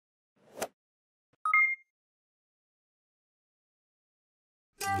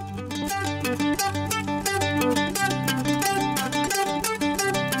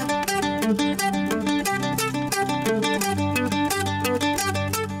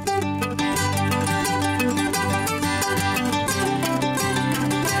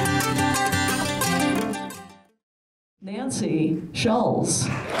Nancy Schulz.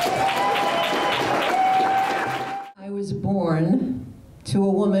 I was born to a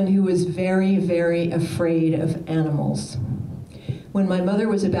woman who was very, very afraid of animals. When my mother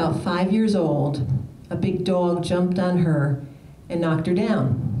was about 5 years old, a big dog jumped on her and knocked her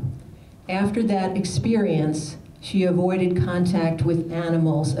down. After that experience, she avoided contact with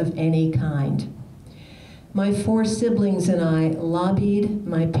animals of any kind. My 4 siblings and I lobbied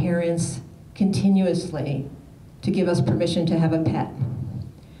my parents continuously to give us permission to have a pet.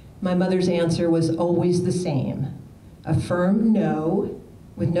 My mother's answer was always the same, a firm no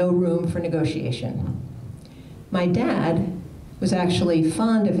with no room for negotiation. My dad was actually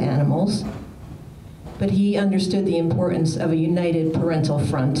fond of animals, but he understood the importance of a united parental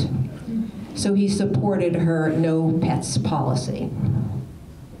front, so he supported her no pets policy.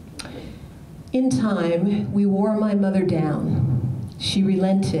 In time, we wore my mother down. She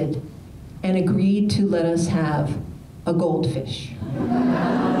relented and agreed to let us have a goldfish.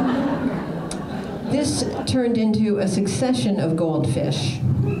 This turned into a succession of goldfish,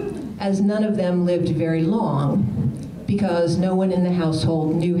 as none of them lived very long because no one in the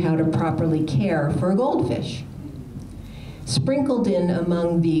household knew how to properly care for a goldfish. Sprinkled in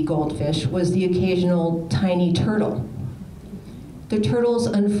among the goldfish was the occasional tiny turtle. The turtles,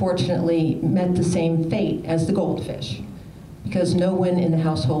 unfortunately, met the same fate as the goldfish, because no one in the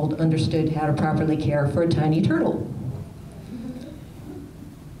household understood how to properly care for a tiny turtle.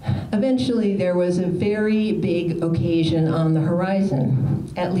 Eventually, there was a very big occasion on the horizon,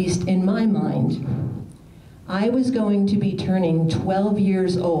 at least in my mind. I was going to be turning 12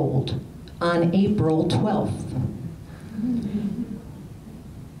 years old on April 12th.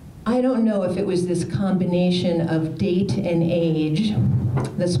 I don't know if it was this combination of date and age,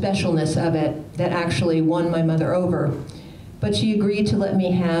 the specialness of it, that actually won my mother over, but she agreed to let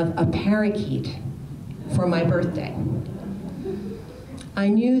me have a parakeet for my birthday. I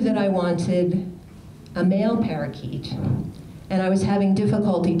knew that I wanted a male parakeet, and I was having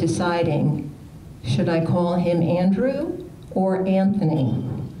difficulty deciding, should I call him Andrew or Anthony?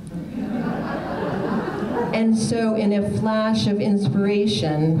 And so in a flash of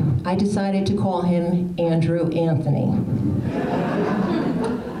inspiration, I decided to call him Andrew Anthony.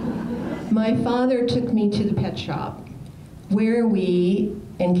 My father took me to the pet shop, where we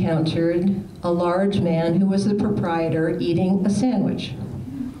encountered a large man who was the proprietor eating a sandwich.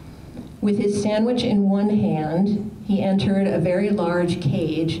 With his sandwich in one hand, he entered a very large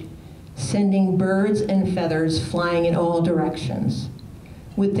cage, sending birds and feathers flying in all directions.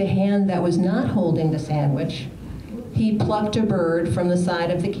 With the hand that was not holding the sandwich, he plucked a bird from the side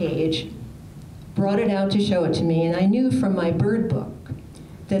of the cage, brought it out to show it to me, and I knew from my bird book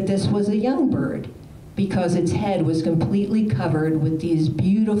that this was a young bird because its head was completely covered with these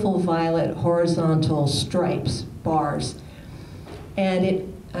beautiful violet horizontal stripes, bars.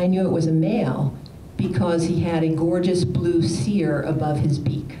 And I knew it was a male because he had a gorgeous blue cere above his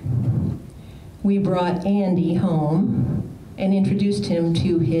beak. We brought Andy home and introduced him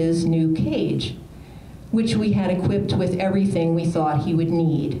to his new cage, which we had equipped with everything we thought he would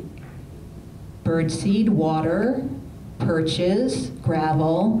need. Birdseed, water, perches,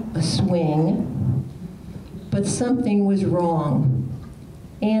 gravel, a swing. But something was wrong.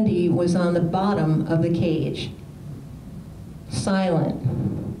 Andy was on the bottom of the cage, silent,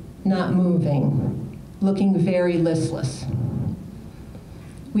 not moving, looking very listless.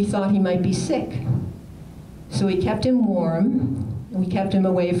 We thought he might be sick. So we kept him warm, and we kept him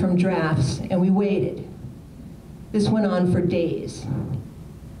away from drafts, and we waited. This went on for days.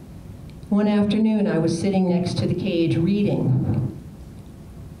 One afternoon, I was sitting next to the cage reading.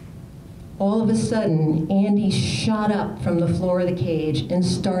 All of a sudden, Andy shot up from the floor of the cage and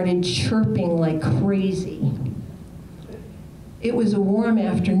started chirping like crazy. It was a warm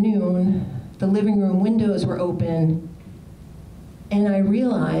afternoon, the living room windows were open, and I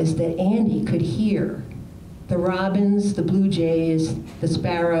realized that Andy could hear the robins, the blue jays, the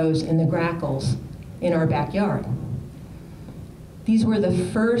sparrows, and the grackles in our backyard. These were the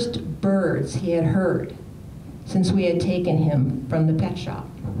first birds he had heard since we had taken him from the pet shop.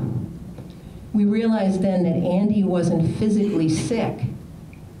 We realized then that Andy wasn't physically sick.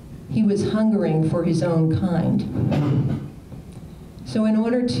 He was hungering for his own kind. So in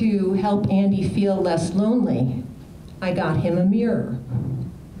order to help Andy feel less lonely, I got him a mirror.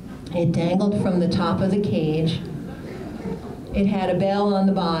 It dangled from the top of the cage, It had a bell on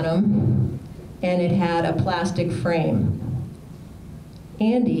the bottom, and it had a plastic frame.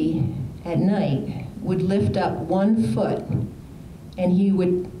 Andy, at night, would lift up one foot, and he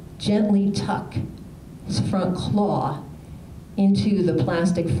would gently tuck his front claw into the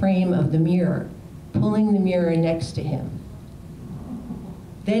plastic frame of the mirror, pulling the mirror next to him.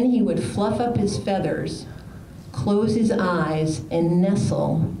 Then he would fluff up his feathers, close his eyes, and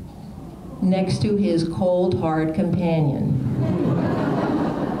nestle next to his cold, hard companion.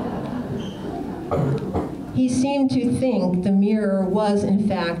 He seemed to think the mirror was, in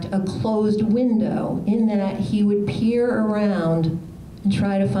fact, a closed window, in that he would peer around and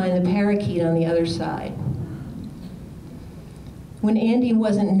try to find the parakeet on the other side. When Andy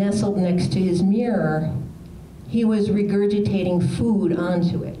wasn't nestled next to his mirror, he was regurgitating food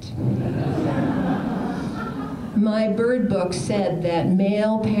onto it. My bird book said that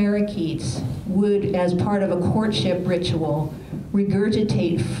male parakeets would, as part of a courtship ritual,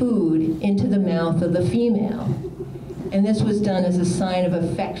 regurgitate food into the mouth of the female. And this was done as a sign of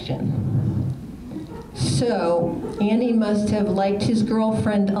affection. So Andy must have liked his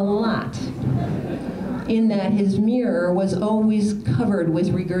girlfriend a lot, in that his mirror was always covered with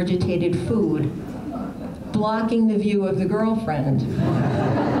regurgitated food, blocking the view of the girlfriend.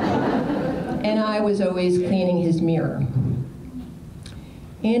 And I was always cleaning his mirror.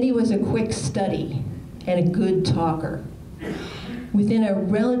 Andy was a quick study and a good talker. Within a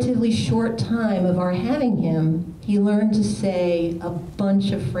relatively short time of our having him, he learned to say a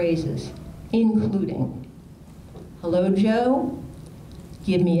bunch of phrases, including, "Hello, Joe,"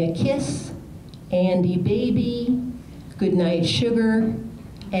 "Give me a kiss," "Andy baby," "Good night, sugar,"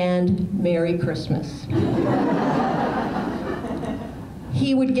 and "Merry Christmas."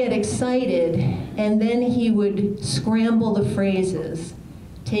 He would get excited, and then he would scramble the phrases,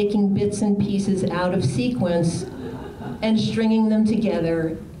 taking bits and pieces out of sequence and stringing them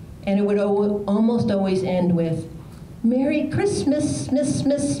together, and it would almost always end with, "Merry Christmas,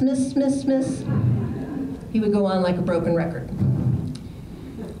 miss." He would go on like a broken record.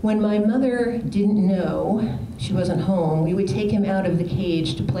 When my mother didn't know, she wasn't home, we would take him out of the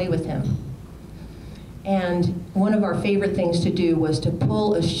cage to play with him. And one of our favorite things to do was to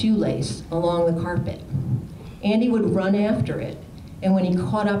pull a shoelace along the carpet. Andy would run after it, and when he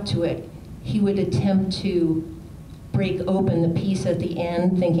caught up to it, he would attempt to break open the piece at the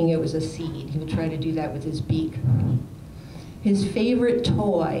end, thinking it was a seed. He would try to do that with his beak. His favorite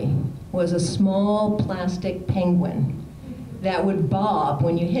toy was a small plastic penguin that would bob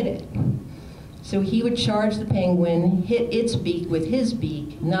when you hit it. So he would charge the penguin, hit its beak with his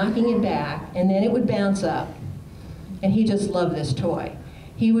beak, knocking it back, and then it would bounce up. And he just loved this toy.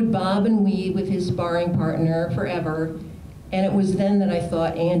 He would bob and weave with his sparring partner forever, and it was then that I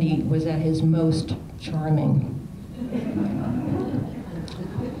thought Andy was at his most charming.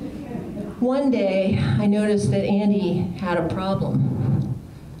 One day, I noticed that Andy had a problem.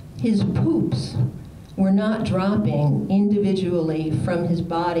 His poops were not dropping individually from his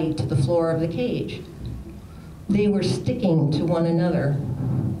body to the floor of the cage. They were sticking to one another.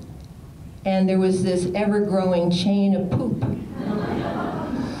 And there was this ever-growing chain of poop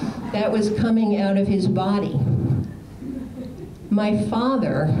that was coming out of his body. My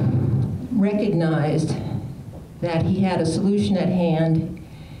father recognized that he had a solution at hand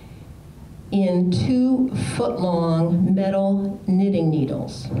in 2-foot-long metal knitting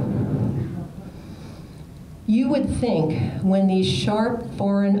needles. You would think when these sharp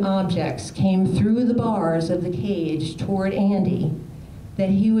foreign objects came through the bars of the cage toward Andy that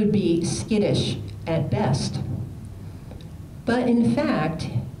he would be skittish at best. But in fact,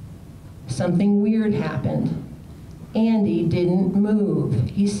 something weird happened. Andy didn't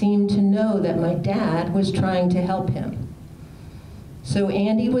move. He seemed to know that my dad was trying to help him. So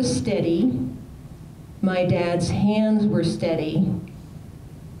Andy was steady, my dad's hands were steady,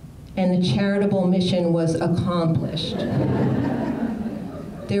 and the charitable mission was accomplished.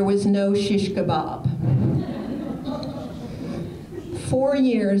 There was no shish kebab. 4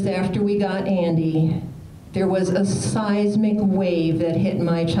 years after we got Andy, there was a seismic wave that hit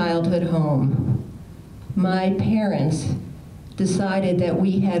my childhood home. My parents decided that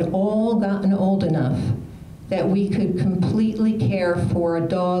we had all gotten old enough that we could completely care for a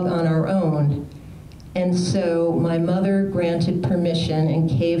dog on our own. And so my mother granted permission and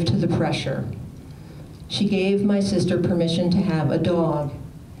caved to the pressure. She gave my sister permission to have a dog.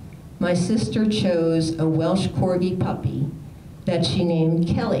 My sister chose a Welsh Corgi puppy that she named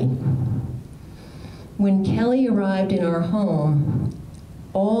Kelly. When Kelly arrived in our home,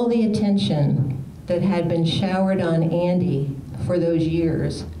 all the attention that had been showered on Andy for those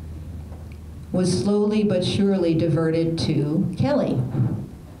years was slowly but surely diverted to Kelly.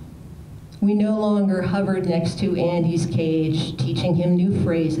 We no longer hovered next to Andy's cage, teaching him new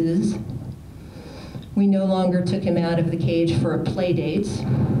phrases. We no longer took him out of the cage for play dates.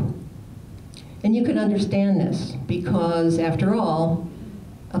 And you can understand this because, after all,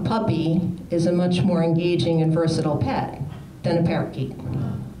 a puppy is a much more engaging and versatile pet than a parakeet.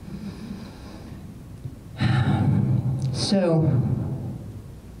 So,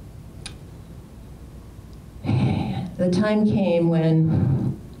 the time came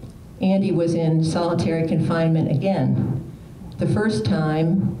when Andy was in solitary confinement again. The first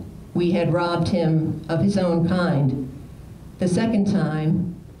time, we had robbed him of his own kind. The second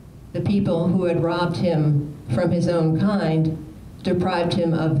time, the people who had robbed him from his own kind deprived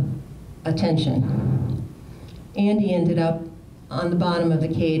him of attention. Andy ended up on the bottom of the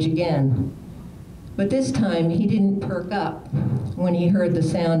cage again. But this time, he didn't perk up when he heard the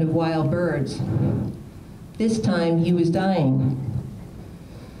sound of wild birds. This time, he was dying.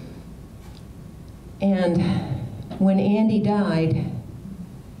 And when Andy died,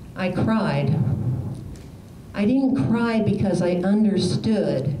 I cried. I didn't cry because I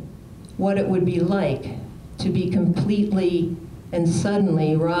understood what it would be like to be completely and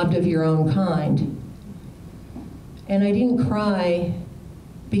suddenly robbed of your own kind. And I didn't cry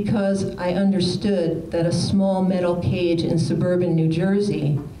because I understood that a small metal cage in suburban New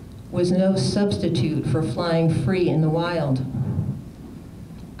Jersey was no substitute for flying free in the wild.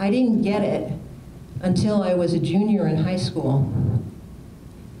 I didn't get it until I was a junior in high school,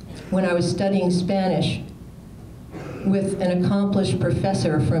 when I was studying Spanish with an accomplished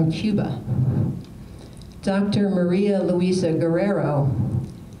professor from Cuba. Dr. Maria Luisa Guerrero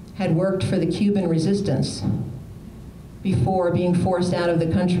had worked for the Cuban resistance before being forced out of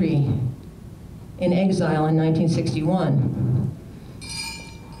the country in exile in 1961.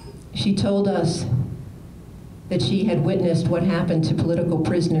 She told us that she had witnessed what happened to political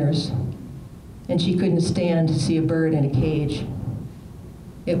prisoners, and she couldn't stand to see a bird in a cage.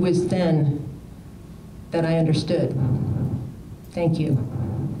 It was then that I understood. Thank you.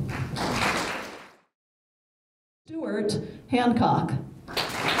 Stuart Hancock.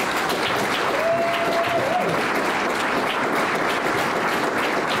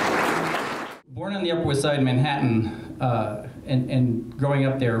 Born on the Upper West Side in Manhattan, and growing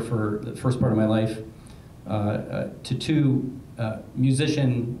up there for the first part of my life, to two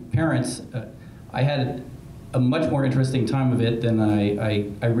musician parents, I had a much more interesting time of it than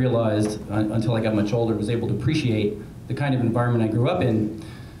I realized until I got much older and was able to appreciate the kind of environment I grew up in.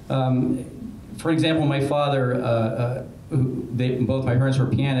 For example, my father, both my parents were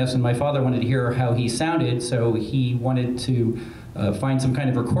pianists, and my father wanted to hear how he sounded, so he wanted to find some kind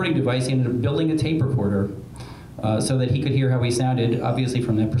of recording device. He ended up building a tape recorder so that he could hear how he sounded, obviously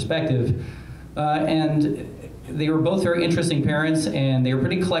from that perspective. And they were both very interesting parents, and they were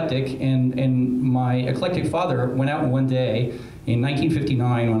pretty eclectic, and my eclectic father went out one day in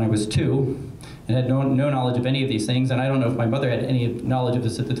 1959 when I was 2, and had no knowledge of any of these things, and I don't know if my mother had any knowledge of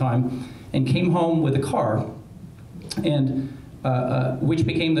this at the time, and came home with a car, and which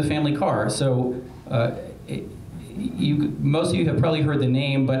became the family car. So most of you have probably heard the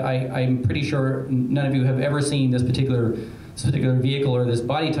name, but I'm pretty sure none of you have ever seen this particular vehicle or this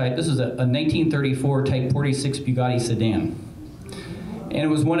body type. This is a 1934 Type 46 Bugatti sedan. And it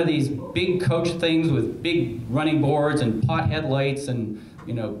was one of these big coach things with big running boards and pot headlights and,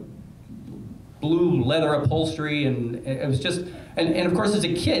 you know, blue leather upholstery, and it was just, and of course as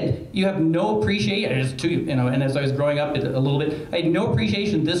a kid, you have no appreciation, and as I was growing up a little bit, I had no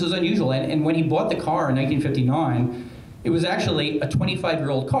appreciation this was unusual. And when he bought the car in 1959, it was actually a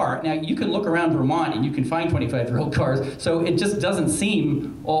 25-year-old car. Now, you can look around Vermont and you can find 25-year-old cars, so it just doesn't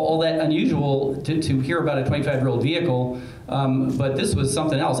seem all that unusual to hear about a 25-year-old vehicle, but this was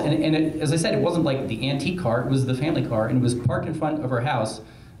something else. And as I said, it wasn't like the antique car, it was the family car, and it was parked in front of our house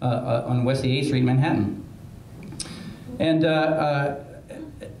on West 88th Street in Manhattan. And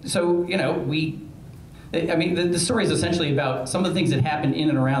so, you know, the story is essentially about some of the things that happened in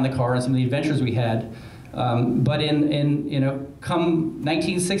and around the car and some of the adventures we had. But come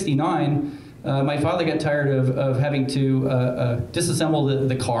 1969, my father got tired of having to disassemble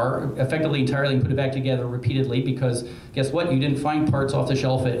the car effectively entirely and put it back together repeatedly, because guess what? You didn't find parts off the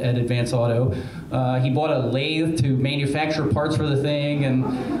shelf at Advance Auto. He bought a lathe to manufacture parts for the thing, and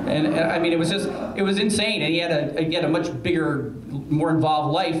I mean, it was insane. And he had a much bigger, more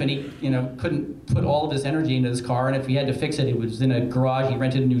involved life, and he couldn't put all of his energy into his car. And if he had to fix it, it was in a garage he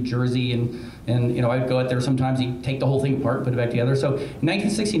rented in New Jersey, and I'd go out there sometimes. He'd take the whole thing apart and put it back together. So in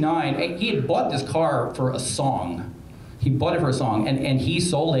 1969, he had bought this car for a song. He bought it for a song, and he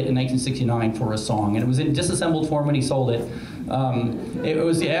sold it in 1969 for a song, and it was in disassembled form when he sold it. It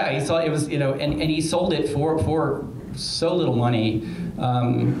was, yeah, he saw it was, you know, and he sold it for so little money,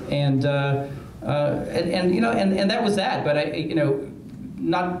 and you know, and that was that. But I, you know,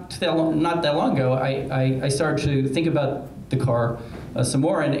 not that long ago, I started to think about the car some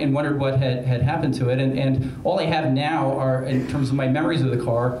more and wondered what had happened to it, and all I have now are, in terms of my memories of the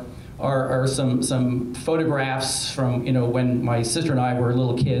car, are some photographs from, you know, when my sister and I were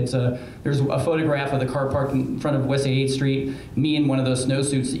little kids. There's a photograph of the car parked in front of West 88th Street, me in one of those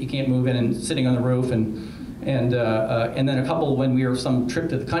snowsuits that you can't move in and sitting on the roof, and then a couple when we were some trip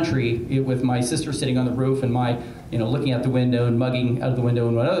to the country with my sister sitting on the roof and my, you know, looking out the window and mugging out of the window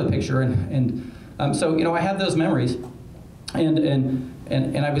in one other picture, so, you know, I have those memories, and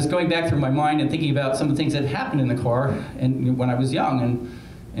I was going back through my mind and thinking about some of the things that happened in the car and when I was young,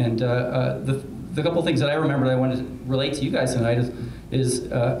 and the couple things that I remember that I wanted to relate to you guys tonight is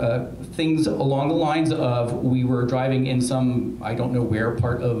things along the lines of, we were driving in some, I don't know where,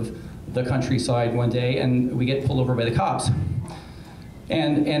 part of the countryside one day, and we get pulled over by the cops.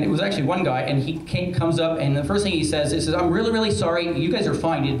 And it was actually one guy, and he comes up, and the first thing he says, "I'm really, really sorry, you guys are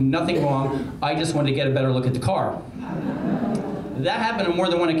fine, you did nothing wrong, I just wanted to get a better look at the car." That happened on more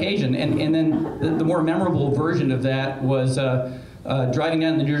than one occasion, and then the more memorable version of that was driving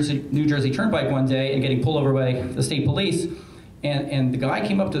down the New Jersey Turnpike one day and getting pulled over by the state police, and the guy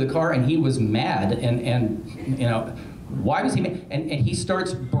came up to the car and he was mad, and you know, why was he mad? And he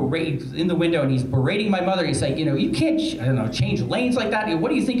starts berating in the window, and he's berating my mother. He's like, you know, you can't, I don't know, change lanes like that. What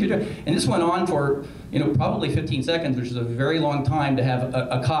do you think you're doing? And this went on for, you know, probably 15 seconds, which is a very long time to have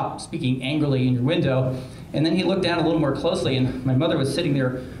a cop speaking angrily in your window. And then he looked down a little more closely, and my mother was sitting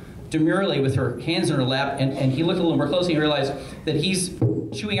there demurely with her hands in her lap, and he looked a little more closely and realized that he's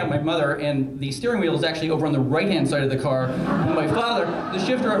chewing out my mother, and the steering wheel is actually over on the right-hand side of the car, and my father, the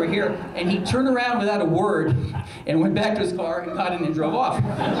shifter over here, and he turned around without a word and went back to his car and got in and drove off.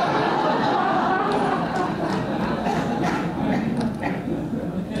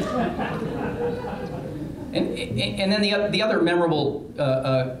 And then the other memorable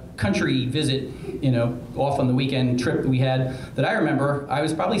country visit, you know, off on the weekend trip we had that I remember, I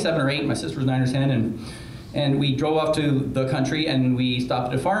was probably 7 or 8, my sister was 9 or 10, and we drove off to the country, and we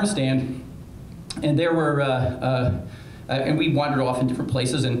stopped at a farm stand, and there were, and we wandered off in different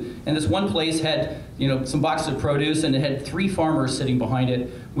places, and this one place had, you know, some boxes of produce, and it had 3 farmers sitting behind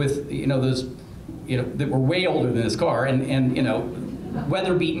it with, you know, those, you know, that were way older than this car, and you know,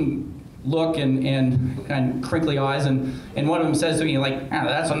 weather-beaten look and kind of crinkly eyes, and one of them says to me, like, "Ah,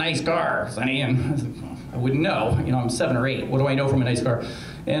 that's a nice car, Sonny," and I was like, I wouldn't know, you know, I'm 7 or 8, what do I know from a nice car?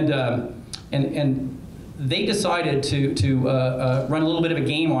 And they decided to run a little bit of a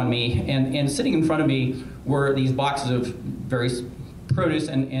game on me, and sitting in front of me were these boxes of various produce,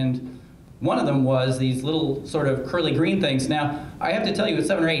 and one of them was these little sort of curly green things. Now, I have to tell you, at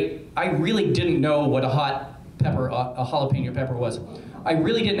 7 or 8, I really didn't know what a hot pepper, a jalapeno pepper was. I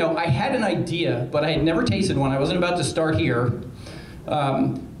really didn't know. I had an idea, but I had never tasted one. I wasn't about to start here.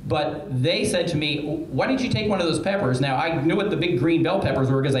 But they said to me, "Why didn't you take one of those peppers?" Now, I knew what the big green bell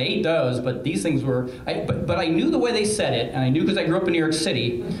peppers were because I ate those, but these things were, but I knew the way they said it, and I knew because I grew up in New York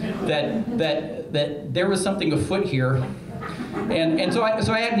City, that there was something afoot here. And so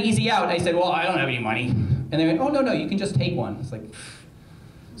I had an easy out. I said, "Well, I don't have any money." And they went, "Oh, no, you can just take one." It's like,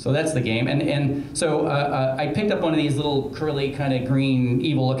 so that's the game. And so I picked up one of these little curly, kind of green,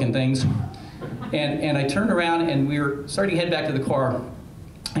 evil-looking things, and I turned around, and we were starting to head back to the car.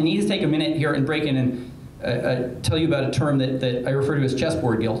 I need to take a minute here and break in and tell you about a term that I refer to as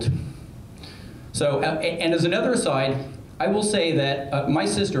chessboard guilt. So, and as another aside, I will say that my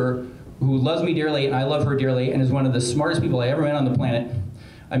sister, who loves me dearly, and I love her dearly, and is one of the smartest people I ever met on the planet.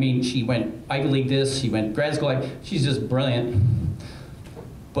 I mean, she went Ivy League this, she went grad school, she's just brilliant.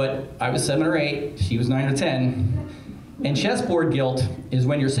 But I was 7 or 8, she was 9 or 10, and chessboard guilt is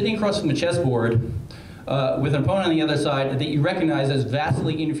when you're sitting across from the chessboard with an opponent on the other side that you recognize as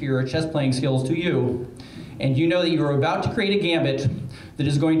vastly inferior chess playing skills to you, and you know that you're about to create a gambit that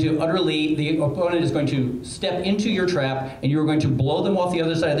is going to utterly, the opponent is going to step into your trap, and you're going to blow them off the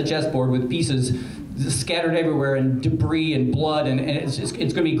other side of the chessboard with pieces scattered everywhere, and debris and blood, and it's going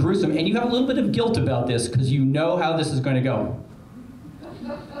to be gruesome, and you have a little bit of guilt about this because you know how this is going to go.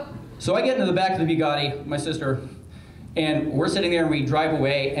 So I get into the back of the Bugatti, my sister, and we're sitting there and we drive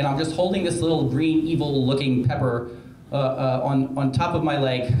away, and I'm just holding this little green, evil-looking pepper on top of my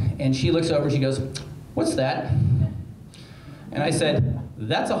leg, and she looks over and she goes, "What's that?" And I said,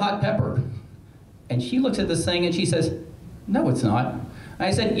 "That's a hot pepper." And she looks at this thing and she says, "No, it's not." And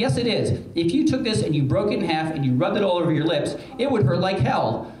I said, yes, it is. If you took this and you broke it in half and you rubbed it all over your lips, it would hurt like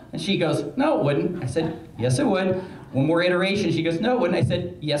hell. And she goes, no, it wouldn't. I said, yes, it would. One more iteration, she goes, no, it wouldn't. I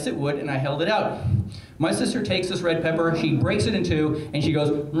said, yes, it would, and I held it out. My sister takes this red pepper, she breaks it in two, and she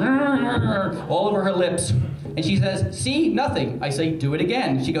goes, all over her lips. And she says, see, nothing. I say, do it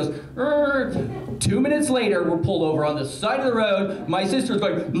again. She goes, 2 minutes later, we're pulled over on the side of the road. My sister's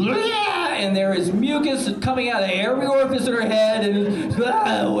going, and there is mucus coming out of every orifice in her head, and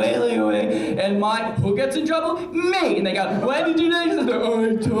wailing away. And who gets in trouble? Me. And they go, why did you do this?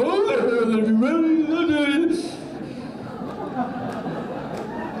 I told her that you really.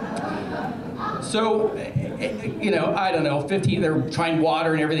 So, you know, I don't know, 15, they're trying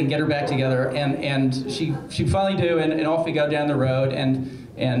water and everything, get her back together, and she finally do, and off we go down the road, and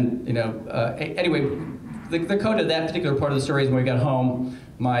you know, anyway, the code of that particular part of the story is when we got home,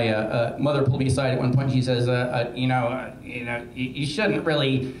 my mother pulled me aside at one point, and she says, you shouldn't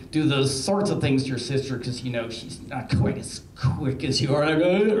really do those sorts of things to your sister, because, you know, she's not quite as quick as you are. And I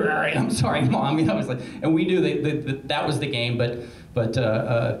go, all right, I'm sorry, Mom. You know, it's like, and we knew that was the game, but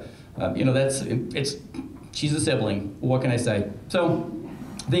you know, she's a sibling. What can I say? So,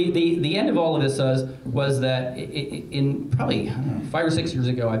 the end of all of this was that in probably, I don't know, 5 or 6 years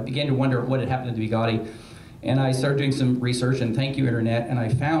ago, I began to wonder what had happened to the Bugatti. And I started doing some research, and thank you, Internet, and I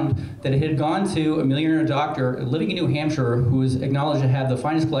found that it had gone to a millionaire doctor living in New Hampshire who was acknowledged to have the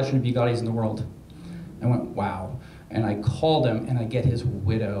finest collection of Bugattis in the world. I went, wow. And I called him, and I get his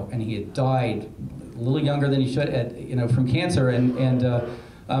widow, and he had died a little younger than he should, you know, from cancer, and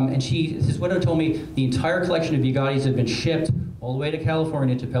his widow told me the entire collection of Bugattis had been shipped all the way to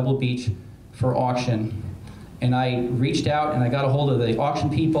California to Pebble Beach for auction. And I reached out and I got a hold of the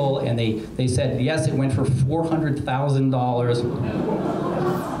auction people, and they said, yes, it went for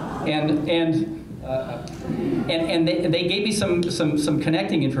 $400,000. And they gave me some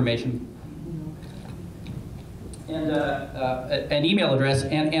connecting information. And an email address,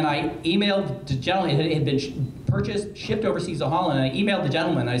 and I emailed the gentleman. It had been purchased, shipped overseas to Holland, and I emailed the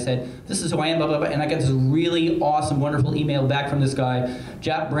gentleman. I said, this is who I am, blah, blah, blah, and I got this really awesome, wonderful email back from this guy,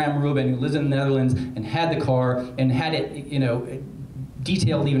 Jaap Bram Ruben, who lives in the Netherlands, and had the car, and had it, you know,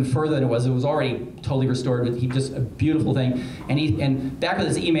 detailed even further than it was. It was already totally restored, but just a beautiful thing. And back with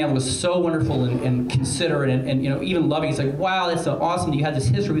his email was so wonderful and considerate and you know, even loving. He's like, wow, that's so awesome. You had this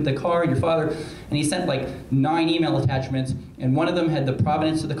history with the car and your father. And he sent like 9 email attachments, and one of them had the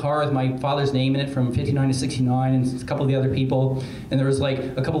provenance of the car with my father's name in it from 59 to 69, and a couple of the other people. And there was like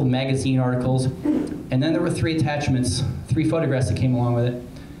a couple of magazine articles. And then there were 3 attachments, 3 photographs that came along with it.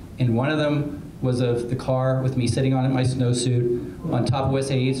 And one of them was of the car with me sitting on it in my snowsuit on top of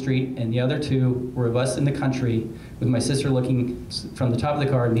West 88th Street, and the other 2 were of us in the country with my sister looking from the top of the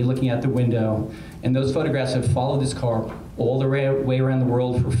car and me looking out the window. And those photographs have followed this car all the way around the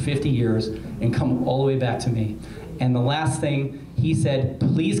world for 50 years and come all the way back to me. And the last thing, he said,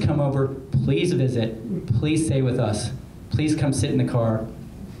 please come over, please visit, please stay with us, please come sit in the car.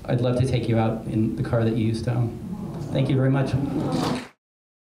 I'd love to take you out in the car that you used to own. Thank you very much.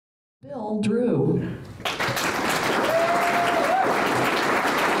 Bill Drew.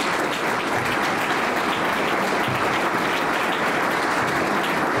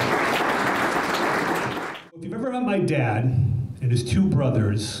 If you've ever met my dad and his 2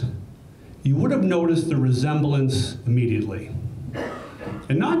 brothers, you would have noticed the resemblance immediately.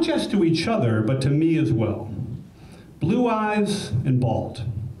 And not just to each other, but to me as well. Blue eyes and bald.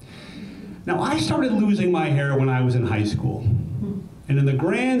 Now, I started losing my hair when I was in high school. And in the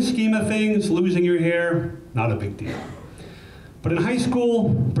grand scheme of things, losing your hair, not a big deal. But in high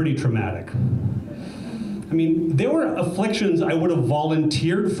school, pretty traumatic. I mean, there were afflictions I would have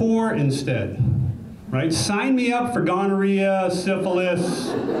volunteered for instead, right? Sign me up for gonorrhea, syphilis,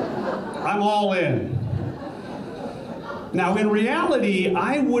 I'm all in. Now, in reality,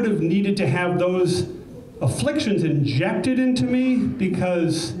 I would have needed to have those afflictions injected into me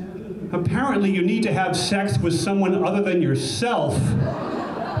because apparently you need to have sex with someone other than yourself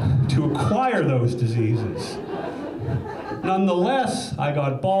to acquire those diseases. Nonetheless, I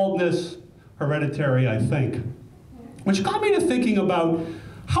got baldness, hereditary, I think, which got me to thinking about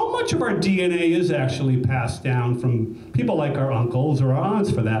how much of our DNA is actually passed down from people like our uncles or our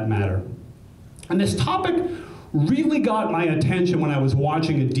aunts for that matter. And this topic really got my attention when I was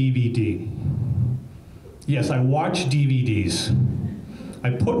watching a DVD. Yes, I watch DVDs. I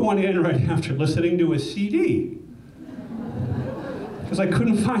put one in right after listening to a CD because I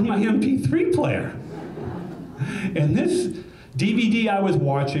couldn't find my MP3 player. And this DVD I was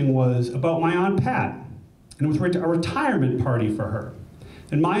watching was about my Aunt Pat, and it was a retirement party for her.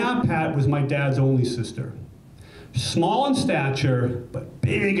 And my Aunt Pat was my dad's only sister. Small in stature, but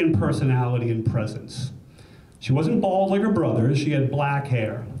big in personality and presence. She wasn't bald like her brothers, she had black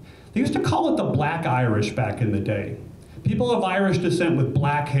hair. They used to call it the Black Irish back in the day. People of Irish descent with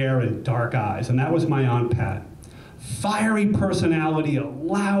black hair and dark eyes, and that was my Aunt Pat. Fiery personality, a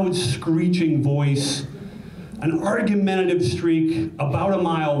loud screeching voice, an argumentative streak about a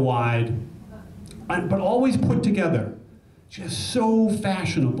mile wide, but always put together. Just so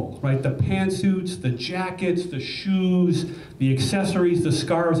fashionable, right? The pantsuits, the jackets, the shoes, the accessories, the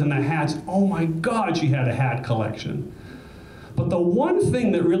scarves, and the hats. Oh my God, she had a hat collection. But the one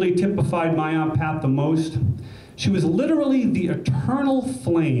thing that really typified my Aunt Pat the most, she was literally the eternal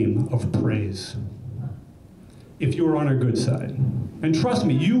flame of praise, if you were on her good side. And trust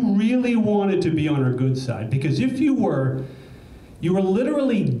me, you really wanted to be on her good side, because if you were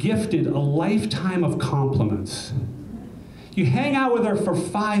literally gifted a lifetime of compliments. You hang out with her for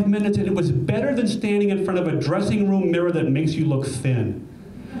 5 minutes and it was better than standing in front of a dressing room mirror that makes you look thin.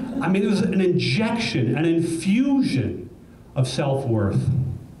 I mean, it was an injection, an infusion of self-worth.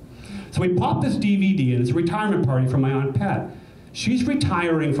 So we popped this DVD and it's a retirement party for my Aunt Pat. She's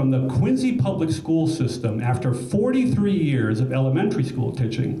retiring from the Quincy public school system after 43 years of elementary school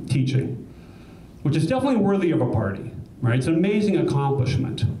teaching, which is definitely worthy of a party, right? It's an amazing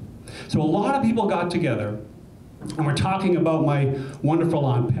accomplishment. So a lot of people got together and we're talking about my wonderful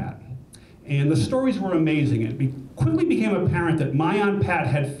Aunt Pat. And the stories were amazing. It quickly became apparent that my Aunt Pat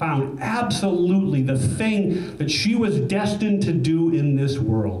had found absolutely the thing that she was destined to do in this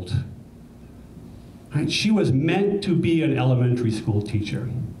world. Right? She was meant to be an elementary school teacher.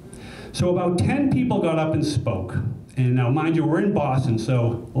 So about 10 people got up and spoke. And now, mind you, we're in Boston,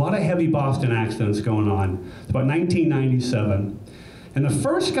 so a lot of heavy Boston accents going on. It's about 1997. And the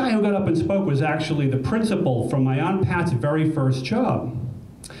first guy who got up and spoke was actually the principal from my Aunt Pat's very first job.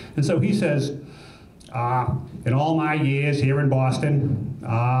 And so he says, in all my years here in Boston,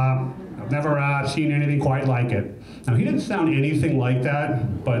 I've never seen anything quite like it. Now, he didn't sound anything like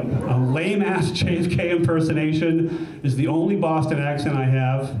that, but a lame-ass JFK impersonation is the only Boston accent I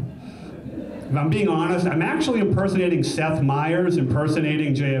have. If I'm being honest, I'm actually impersonating Seth Meyers,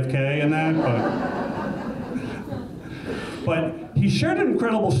 impersonating JFK and that, but he shared an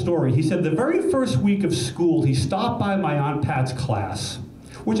incredible story. He said the very first week of school, he stopped by my Aunt Pat's class,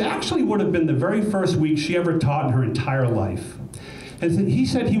 which actually would have been the very first week she ever taught in her entire life. And he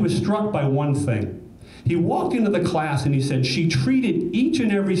said he was struck by one thing. He walked into the class and he said she treated each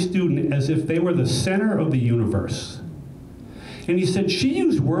and every student as if they were the center of the universe. And he said she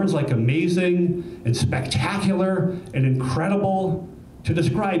used words like amazing and spectacular and incredible to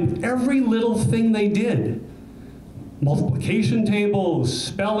describe every little thing they did. Multiplication tables,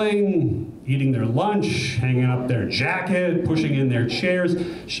 spelling, eating their lunch, hanging up their jacket, pushing in their chairs.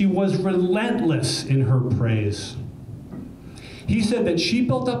 She was relentless in her praise. He said that she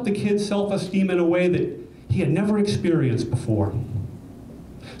built up the kid's self-esteem in a way that he had never experienced before.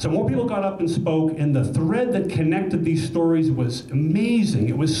 So more people got up and spoke, and the thread that connected these stories was amazing.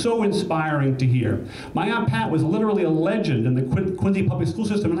 It was so inspiring to hear. My Aunt Pat was literally a legend in the Quincy public school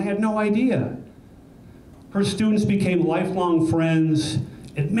system, and I had no idea. Her students became lifelong friends.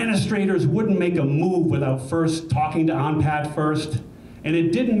 Administrators wouldn't make a move without first talking to Aunt Pat first. And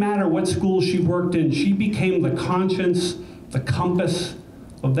it didn't matter what school she worked in, she became the conscience, the compass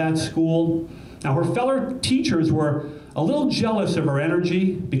of that school. Now, her fellow teachers were a little jealous of her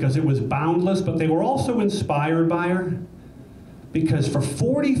energy because it was boundless, but they were also inspired by her because for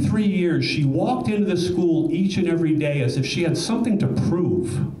 43 years, she walked into the school each and every day as if she had something to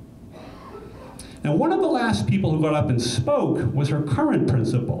prove. Now, one of the last people who got up and spoke was her current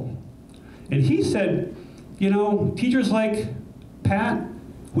principal. And he said, you know, teachers like Pat,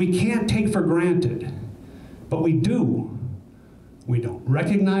 we can't take for granted, but we do. We don't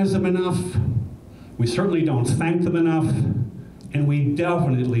recognize them enough. We certainly don't thank them enough. And we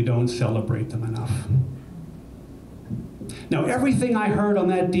definitely don't celebrate them enough. Now, everything I heard on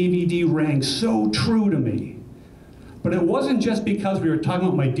that DVD rang so true to me. But it wasn't just because we were talking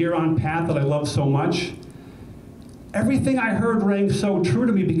about my dear Aunt Pat that I love so much. Everything I heard rang so true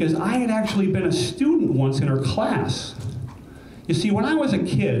to me because I had actually been a student once in her class. You see, when I was a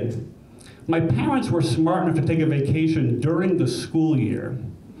kid, my parents were smart enough to take a vacation during the school year,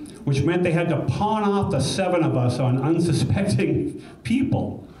 which meant they had to pawn off the 7 of us on unsuspecting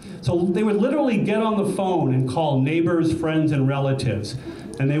people. So they would literally get on the phone and call neighbors, friends, and relatives.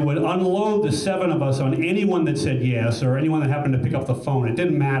 And they would unload the 7 of us on anyone that said yes or anyone that happened to pick up the phone. It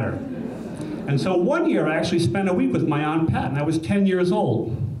didn't matter. And so one year I actually spent a week with my Aunt Pat, and I was 10 years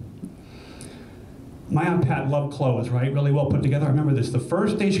old. My Aunt Pat loved clothes, right? Really well put together. I remember this. The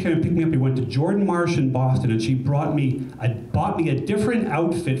first day she came and picked me up, we went to Jordan Marsh in Boston, and she bought me a different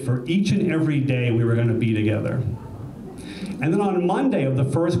outfit for each and every day we were going to be together. And then on Monday of the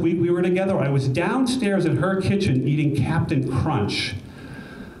first week we were together, I was downstairs in her kitchen eating Captain Crunch,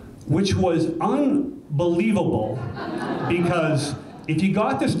 which was unbelievable because if you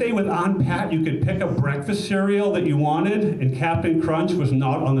got to stay with Aunt Pat, you could pick a breakfast cereal that you wanted, and Captain Crunch was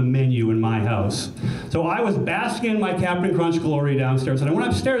not on the menu in my house. So I was basking in my Captain Crunch glory downstairs, and I went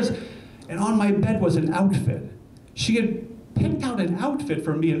upstairs, and on my bed was an outfit. She had picked out an outfit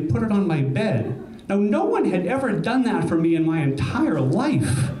for me and put it on my bed. Now, no one had ever done that for me in my entire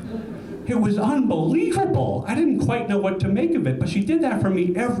life. It was unbelievable. I didn't quite know what to make of it, but she did that for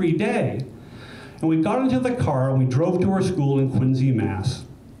me every day. And we got into the car and we drove to her school in Quincy, Mass.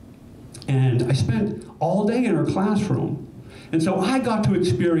 And I spent all day in her classroom. And so I got to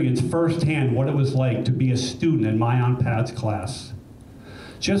experience firsthand what it was like to be a student in my Aunt Pat's class.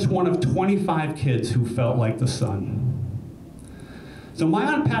 Just one of 25 kids who felt like the sun. So my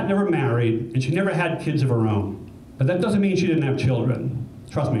Aunt Pat never married, and she never had kids of her own. But that doesn't mean she didn't have children.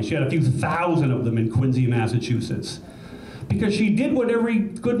 Trust me, she had a few thousand of them in Quincy, Massachusetts. Because she did what every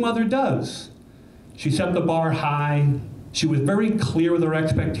good mother does. She set the bar high. She was very clear with her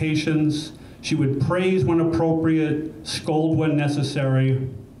expectations. She would praise when appropriate, scold when necessary.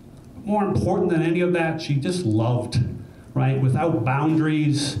 More important than any of that, she just loved, right? Without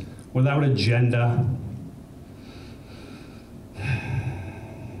boundaries, without agenda.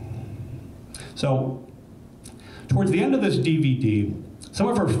 So, towards the end of this DVD, some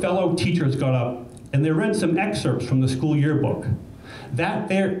of her fellow teachers got up and they read some excerpts from the school yearbook.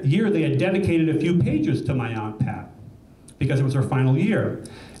 That year, they had dedicated a few pages to my Aunt Pat because it was her final year.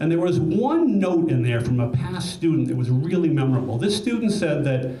 And there was one note in there from a past student that was really memorable. This student said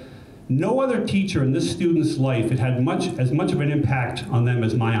that no other teacher in this student's life had had as much of an impact on them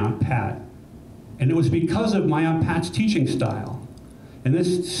as my Aunt Pat. And it was because of my Aunt Pat's teaching style. And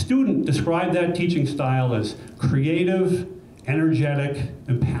this student described that teaching style as creative, energetic,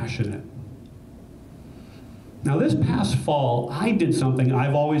 and passionate. Now this past fall, I did something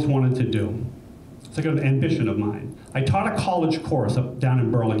I've always wanted to do. It's like an ambition of mine. I taught a college course down in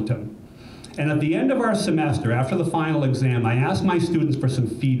Burlington. And at the end of our semester, after the final exam, I asked my students for some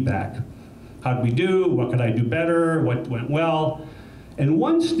feedback. How did we do? What could I do better? What went well? And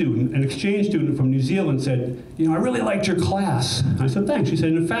one student, an exchange student from New Zealand, said, "You know, I really liked your class." I said, "Thanks." She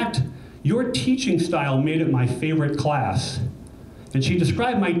said, "In fact, your teaching style made it my favorite class." And she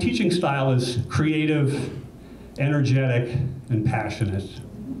described my teaching style as creative, energetic, and passionate.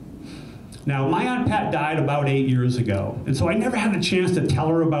 Now, my Aunt Pat died about 8 years ago, and so I never had a chance to tell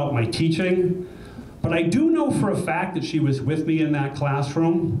her about my teaching, but I do know for a fact that she was with me in that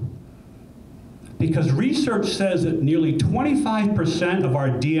classroom, because research says that nearly 25% of our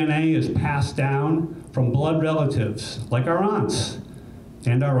DNA is passed down from blood relatives, like our aunts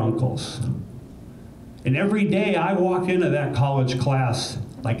and our uncles. And every day I walk into that college class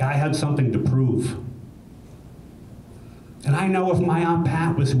like I had something to prove. And I know if my Aunt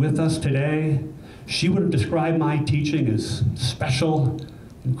Pat was with us today, she would have described my teaching as special,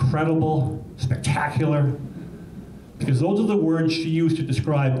 incredible, spectacular, because those are the words she used to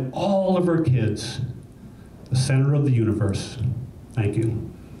describe all of her kids, the center of the universe. Thank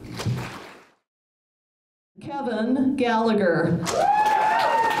you. Kevin Gallagher.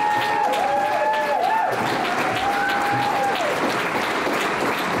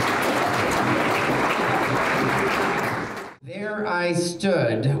 There I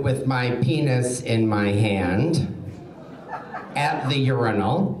stood with my penis in my hand at the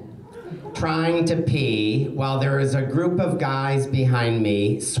urinal, trying to pee while there is a group of guys behind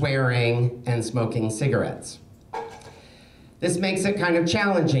me swearing and smoking cigarettes. This makes it kind of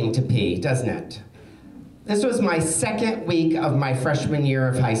challenging to pee, doesn't it? This was my second week of my freshman year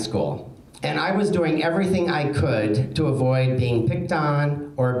of high school, and I was doing everything I could to avoid being picked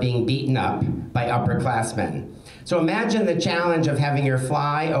on or being beaten up by upperclassmen. So imagine the challenge of having your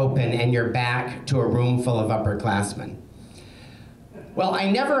fly open and your back to a room full of upperclassmen. Well,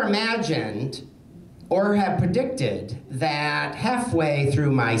 I never imagined or had predicted that halfway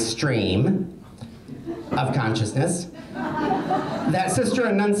through my stream of consciousness, that Sister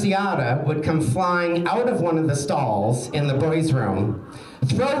Annunziata would come flying out of one of the stalls in the boys' room,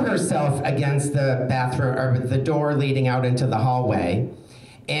 throw herself against the bathroom or the door leading out into the hallway,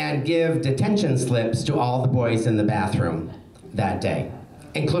 and give detention slips to all the boys in the bathroom that day,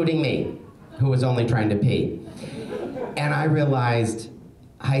 including me, who was only trying to pee. And I realized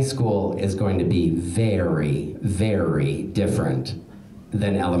high school is going to be very, very different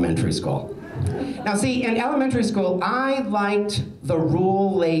than elementary school. Now see, in elementary school, I liked the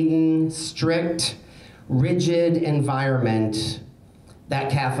rule-laden, strict, rigid environment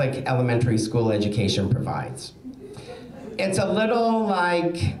that Catholic elementary school education provides. It's a little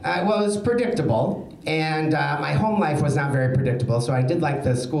like, well, it's predictable, and my home life was not very predictable, so I did like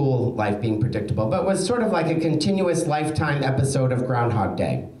the school life being predictable, but it was sort of like a continuous lifetime episode of Groundhog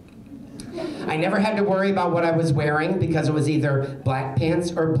Day. I never had to worry about what I was wearing because it was either black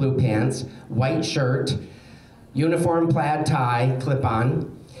pants or blue pants, white shirt, uniform plaid tie,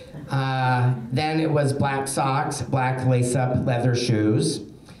 clip-on. Then it was black socks, black lace-up leather shoes.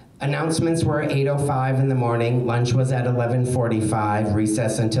 Announcements were at 8:05 in the morning, lunch was at 11:45,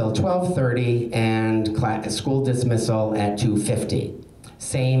 recess until 12:30, and school dismissal at 2:50.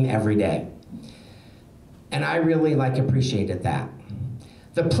 Same every day. And I really appreciated that.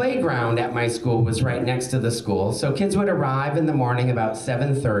 The playground at my school was right next to the school, so kids would arrive in the morning about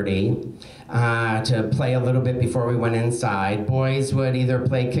 7:30 to play a little bit before we went inside. Boys would either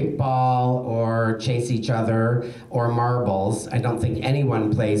play kickball or chase each other or marbles. I don't think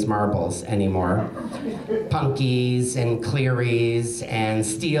anyone plays marbles anymore. Punkies and clearies and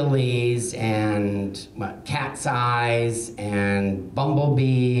steelies and cat's eyes and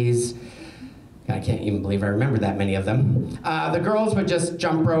bumblebees. I can't even believe I remember that many of them. The girls would just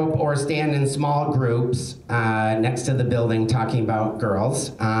jump rope or stand in small groups next to the building talking about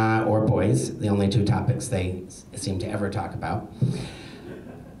girls or boys, the only two topics they seem to ever talk about.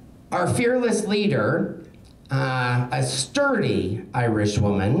 Our fearless leader, a sturdy Irish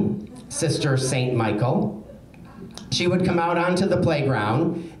woman, Sister St. Michael, she would come out onto the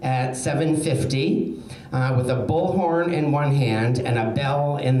playground at 7:50 with a bullhorn in one hand and a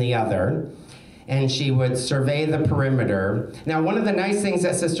bell in the other. And she would survey the perimeter. Now, one of the nice things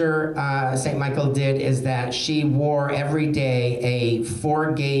that Sister St. Michael did is that she wore every day a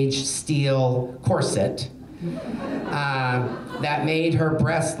 4-gauge steel corset that made her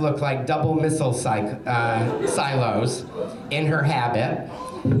breasts look like double missile silos in her habit.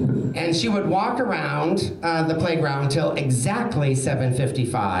 And she would walk around the playground till exactly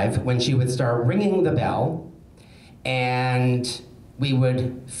 7:55 when she would start ringing the bell, and we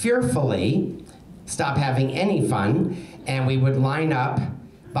would fearfully stop having any fun, and we would line up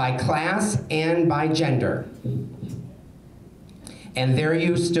by class and by gender. And there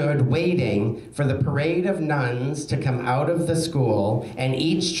you stood waiting for the parade of nuns to come out of the school and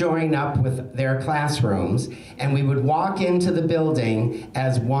each join up with their classrooms, and we would walk into the building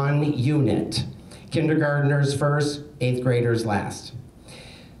as one unit. Kindergartners first, 8th graders last.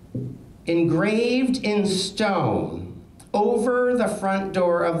 Engraved in stone over the front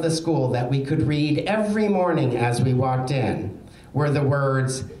door of the school that we could read every morning as we walked in were the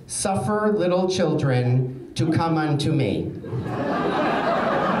words, "Suffer little children to come unto me."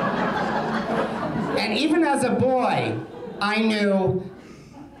 And even as a boy, I knew,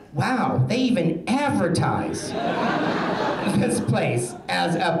 wow, they even advertise this place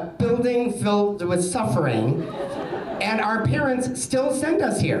as a building filled with suffering, and our parents still send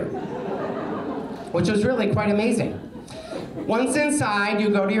us here, which was really quite amazing. Once inside, you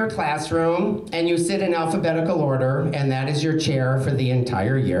go to your classroom and you sit in alphabetical order, and that is your chair for the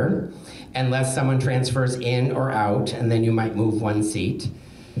entire year, unless someone transfers in or out, and then you might move one seat.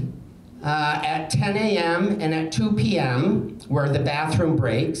 At 10 a.m. and at 2 p.m. were the bathroom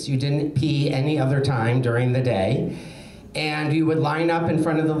breaks. You didn't pee any other time during the day. And you would line up in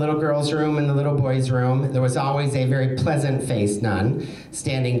front of the little girl's room and the little boy's room. There was always a very pleasant-faced nun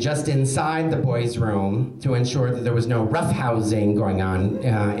standing just inside the boy's room to ensure that there was no roughhousing going on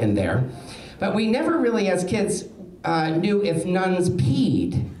in there. But we never really, as kids, knew if nuns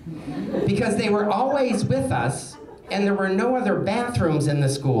peed, because they were always with us, and there were no other bathrooms in the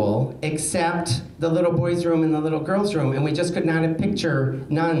school except the little boy's room and the little girl's room, and we just could not picture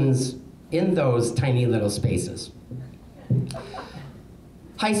nuns in those tiny little spaces.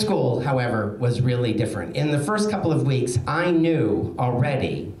 High school, however, was really different. In the first couple of weeks, I knew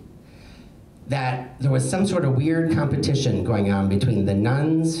already that there was some sort of weird competition going on between the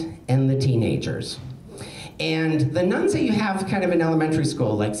nuns and the teenagers. And the nuns that you have kind of in elementary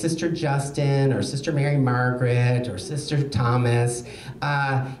school, like Sister Justin or Sister Mary Margaret or Sister Thomas,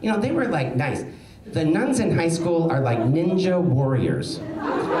 they were nice. The nuns in high school are like ninja warriors,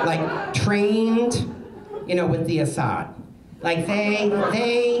 trained, with the Assad.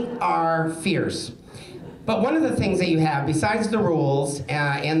 They are fierce. But one of the things that you have, besides the rules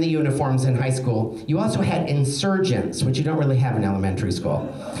and the uniforms in high school, you also had insurgents, which you don't really have in elementary school.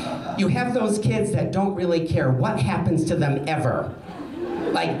 You have those kids that don't really care what happens to them ever.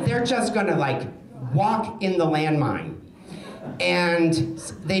 They're just gonna walk in the landmine. And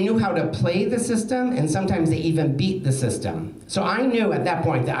they knew how to play the system, and sometimes they even beat the system. So I knew at that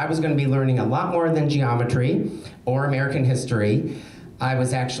point that I was going to be learning a lot more than geometry or American history. I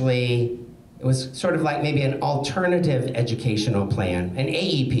was actually, it was sort of like maybe an alternative educational plan, an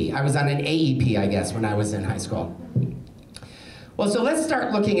AEP. I was on an AEP, I guess, when I was in high school. Well, so let's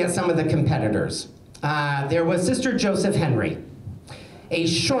start looking at some of the competitors. There was Sister Joseph Henry, a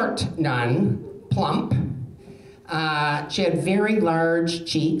short nun, plump. She had very large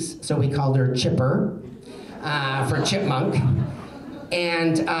cheeks, so we called her Chipper for chipmunk.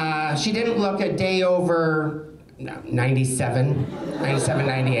 And she didn't look a day over 97,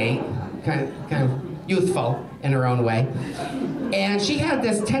 98, kind of youthful in her own way. And she had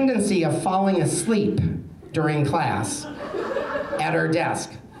this tendency of falling asleep during class at her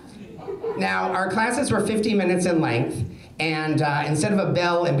desk. Now, our classes were 50 minutes in length, and instead of a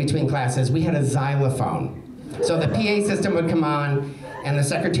bell in between classes, we had a xylophone. So the PA system would come on, and the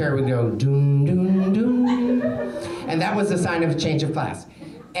secretary would go, doon, doon, doon. And that was a sign of a change of class.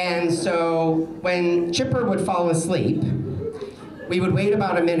 And so when Chipper would fall asleep, we would wait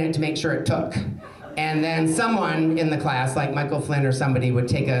about a minute to make sure it took. And then someone in the class, like Michael Flynn or somebody, would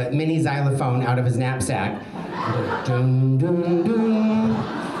take a mini xylophone out of his knapsack. Doon, doon, doon.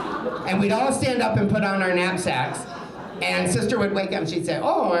 And we'd all stand up and put on our knapsacks. And Sister would wake up and she'd say,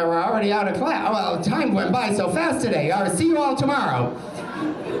 oh, we're already out of class. Oh, well, time went by so fast today. I'll see you all tomorrow.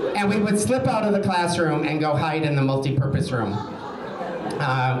 And we would slip out of the classroom and go hide in the multi-purpose room,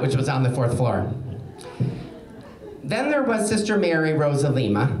 which was on the 4th floor. Then there was Sister Mary Rosa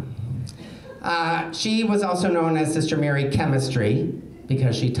Lima. She was also known as Sister Mary Chemistry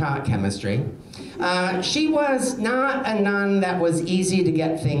because she taught chemistry. She was not a nun that was easy to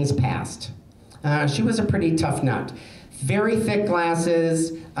get things past. She was a pretty tough nut. Very thick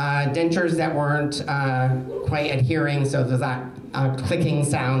glasses, dentures that weren't quite adhering, so there's that clicking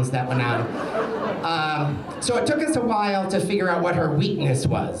sounds that went on. So it took us a while to figure out what her weakness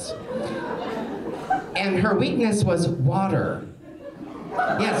was. And her weakness was water.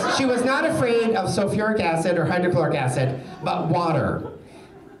 Yes, she was not afraid of sulfuric acid or hydrochloric acid, but water.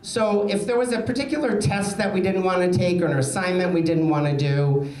 So if there was a particular test that we didn't want to take or an assignment we didn't want to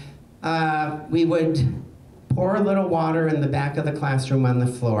do, we would pour a little water in the back of the classroom on the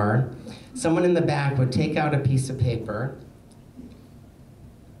floor. Someone in the back would take out a piece of paper.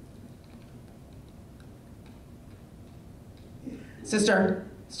 Sister,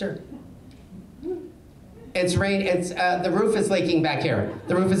 it's rain, the roof is leaking back here.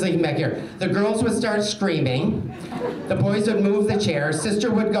 The roof is leaking back here. The girls would start screaming. The boys would move the chairs.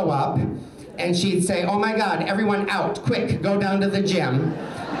 Sister would go up and she'd say, oh my God, everyone out, quick, go down to the gym.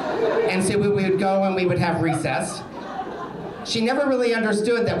 And so we would go and we would have recess. She never really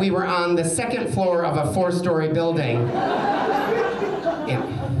understood that we were on the 2nd floor of a 4-story building. Yeah.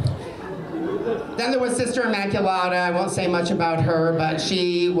 Then there was Sister Immaculata. I won't say much about her, but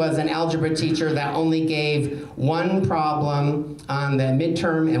she was an algebra teacher that only gave one problem on the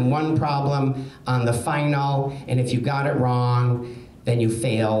midterm and one problem on the final, and if you got it wrong, then you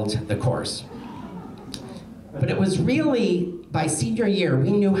failed the course. But it was really, by senior year,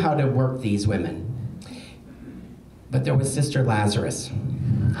 we knew how to work these women. But there was Sister Lazarus,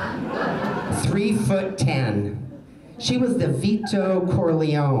 3'10". She was the Vito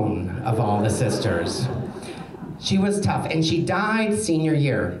Corleone of all the sisters. She was tough, and she died senior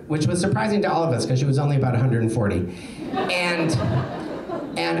year, which was surprising to all of us because she was only about 140. And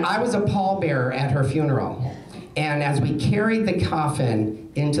I was a pallbearer at her funeral. And as we carried the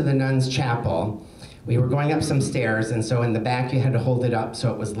coffin into the nuns' chapel, we were going up some stairs, and so in the back you had to hold it up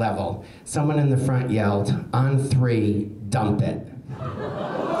so it was level. Someone in the front yelled, on 3, dump it.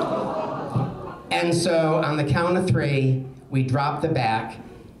 And so on the count of 3, we dropped the back,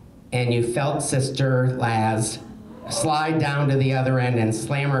 and you felt Sister Laz slide down to the other end and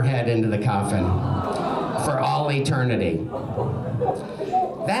slam her head into the coffin for all eternity.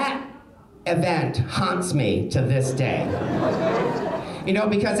 That event haunts me to this day. You know,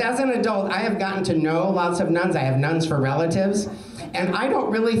 because as an adult, I have gotten to know lots of nuns. I have nuns for relatives. And I don't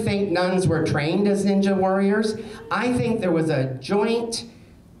really think nuns were trained as ninja warriors. I think there was a joint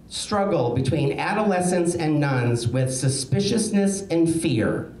struggle between adolescents and nuns with suspiciousness and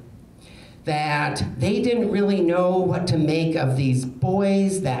fear. That they didn't really know what to make of these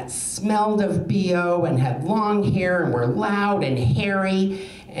boys that smelled of BO and had long hair and were loud and hairy,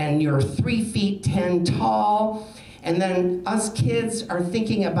 and you're 3'10" tall. And then us kids are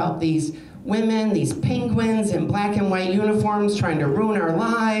thinking about these women, these penguins in black and white uniforms trying to ruin our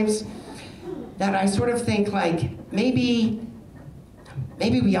lives, that I sort of think like, maybe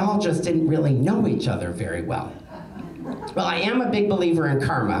we all just didn't really know each other very well. Well, I am a big believer in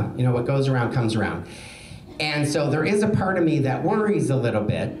karma. You know, what goes around comes around. And so there is a part of me that worries a little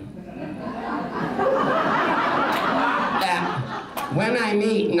bit that when I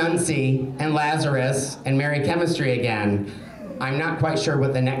meet Nuncy and Lazarus and Mary Chemistry again, I'm not quite sure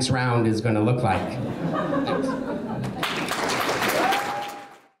what the next round is going to look like.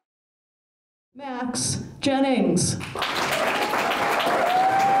 Max Jennings.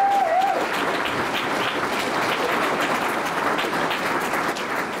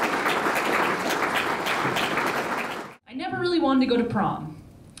 I never really wanted to go to prom.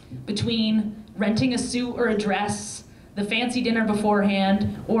 Between renting a suit or a dress, the fancy dinner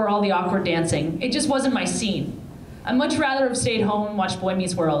beforehand, or all the awkward dancing, it just wasn't my scene. I'd much rather have stayed home and watched Boy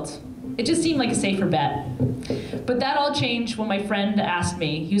Meets World. It just seemed like a safer bet. But that all changed when my friend asked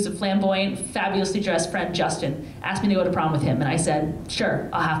me, he was a flamboyant, fabulously dressed friend, Justin, asked me to go to prom with him, and I said, sure,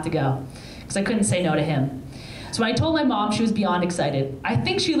 I'll have to go, because I couldn't say no to him. So when I told my mom, she was beyond excited. I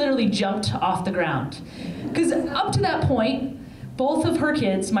think she literally jumped off the ground. Because up to that point, both of her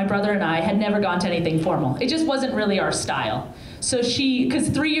kids, my brother and I, had never gone to anything formal. It just wasn't really our style. So because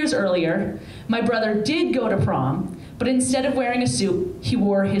 3 years earlier, my brother did go to prom, but instead of wearing a suit, he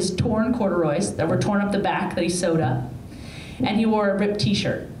wore his torn corduroys that were torn up the back that he sewed up, and he wore a ripped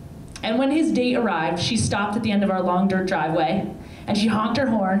t-shirt. And when his date arrived, she stopped at the end of our long dirt driveway, and she honked her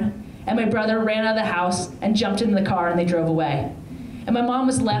horn, and my brother ran out of the house and jumped in the car, and they drove away. And my mom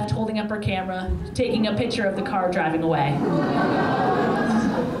was left holding up her camera, taking a picture of the car driving away.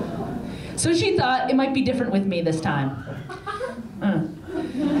 So she thought it might be different with me this time.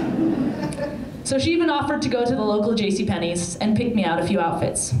 So she even offered to go to the local JCPenney's and pick me out a few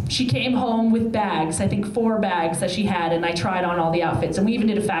outfits. She came home with bags, I think 4 bags that she had, and I tried on all the outfits, and we even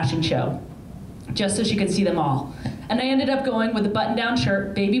did a fashion show, just so she could see them all. And I ended up going with a button-down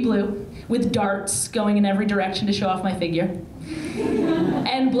shirt, baby blue, with darts going in every direction to show off my figure,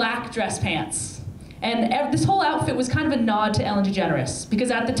 and black dress pants. And this whole outfit was kind of a nod to Ellen DeGeneres, because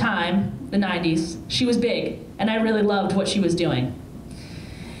at the time, the 90s, she was big, and I really loved what she was doing.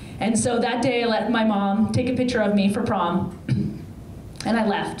 And so that day I let my mom take a picture of me for prom, and I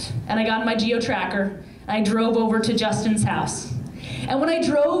left. And I got in my geo-tracker, and I drove over to Justin's house. And when I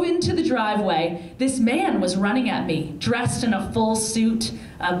drove into the driveway, this man was running at me, dressed in a full suit,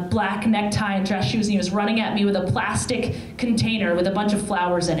 a black necktie and dress shoes, and he was running at me with a plastic container with a bunch of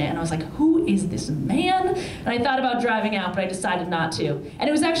flowers in it. And I was like, who is this man? And I thought about driving out, but I decided not to. And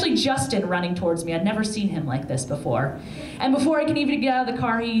it was actually Justin running towards me. I'd never seen him like this before. And before I can even get out of the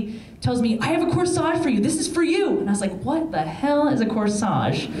car, he tells me, I have a corsage for you. This is for you. And I was like, what the hell is a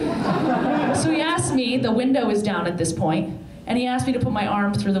corsage? So he asked me, the window is down at this point, and he asked me to put my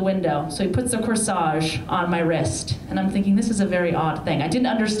arm through the window. So he puts the corsage on my wrist. And I'm thinking, this is a very odd thing. I didn't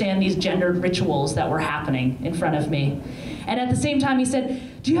understand these gendered rituals that were happening in front of me. And at the same time, he said,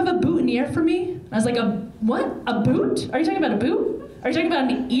 do you have a boutonniere for me? And I was like, what? A boot? Are you talking about a boot? Are you talking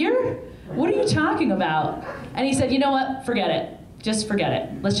about an ear? What are you talking about? And he said, you know what? Forget it. Just forget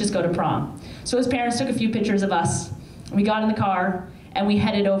it. Let's just go to prom. So his parents took a few pictures of us. We got in the car, and we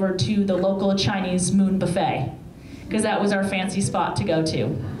headed over to the local Chinese Moon Buffet, because that was our fancy spot to go to.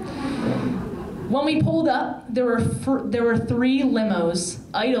 When we pulled up, there were 3 limos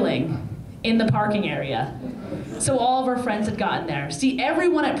idling in the parking area. So all of our friends had gotten there. See,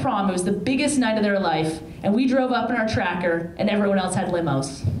 everyone at prom, it was the biggest night of their life, and we drove up in our tracker, and everyone else had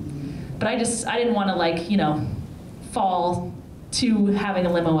limos. But I didn't want to, fall to having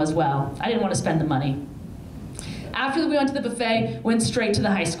a limo as well. I didn't want to spend the money. After we went to the buffet, went straight to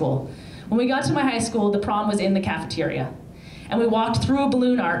the high school. When we got to my high school, the prom was in the cafeteria. And we walked through a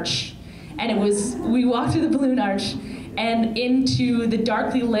balloon arch, and we walked through the balloon arch and into the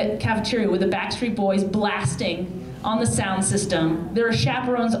darkly lit cafeteria with the Backstreet Boys blasting on the sound system. There were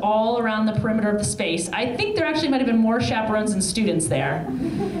chaperones all around the perimeter of the space. I think there actually might have been more chaperones than students there.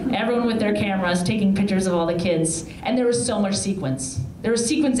 Everyone with their cameras taking pictures of all the kids. And there was so much sequins. There was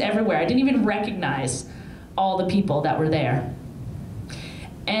sequins everywhere. I didn't even recognize all the people that were there.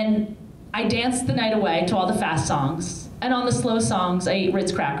 And I danced the night away to all the fast songs. And on the slow songs, I ate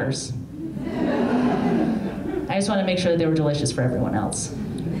Ritz crackers. I just wanted to make sure that they were delicious for everyone else.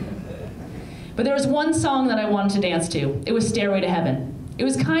 But there was one song that I wanted to dance to. It was Stairway to Heaven. It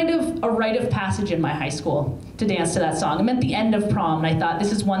was kind of a rite of passage in my high school to dance to that song. It meant the end of prom, and I thought,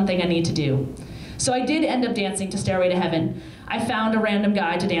 this is one thing I need to do. So I did end up dancing to Stairway to Heaven. I found a random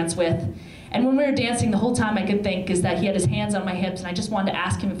guy to dance with, and when we were dancing, the whole time I could think is that he had his hands on my hips, and I just wanted to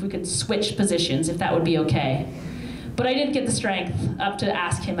ask him if we could switch positions, if that would be okay. But I didn't get the strength up to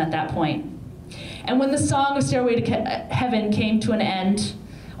ask him at that point. And when the song of Stairway to Heaven came to an end,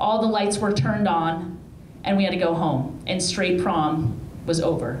 all the lights were turned on, and we had to go home, and straight prom was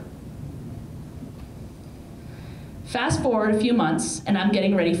over. Fast forward a few months, and I'm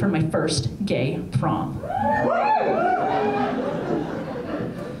getting ready for my first gay prom.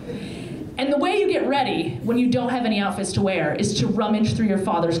 And the way you get ready when you don't have any outfits to wear is to rummage through your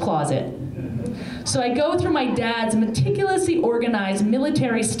father's closet. So I go through my dad's meticulously organized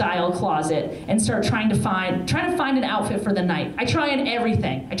military-style closet and start trying to find an outfit for the night. I try on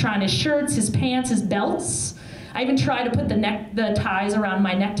everything. I try on his shirts, his pants, his belts. I even try to put the ties around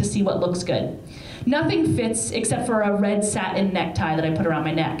my neck to see what looks good. Nothing fits except for a red satin necktie that I put around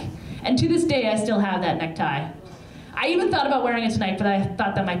my neck. And to this day, I still have that necktie. I even thought about wearing it tonight, but I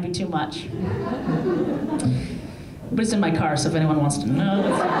thought that might be too much. But it's in my car, so if anyone wants to know,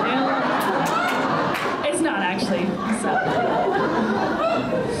 it's not actually.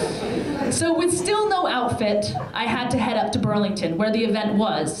 So with still no outfit, I had to head up to Burlington, where the event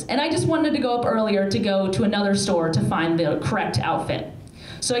was. And I just wanted to go up earlier to go to another store to find the correct outfit.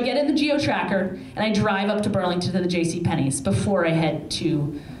 So I get in the geo-tracker, and I drive up to Burlington to the JCPenney's before I head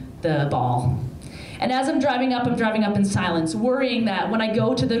to the ball. And as I'm driving up in silence, worrying that when I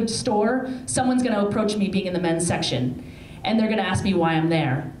go to the store, someone's gonna approach me being in the men's section, and they're gonna ask me why I'm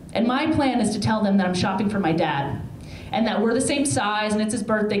there. And my plan is to tell them that I'm shopping for my dad, and that we're the same size, and it's his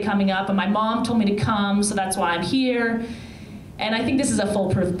birthday coming up, and my mom told me to come, so that's why I'm here. And I think this is a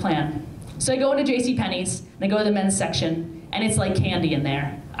foolproof plan. So I go into JCPenney's, and I go to the men's section, and it's like candy in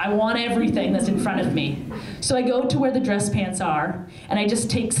there. I want everything that's in front of me. So I go to where the dress pants are, and I just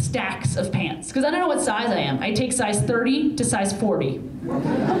take stacks of pants, because I don't know what size I am. I take size 30 to size 40,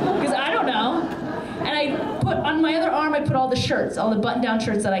 because I don't know. And I put, on my other arm, I put all the shirts, all the button-down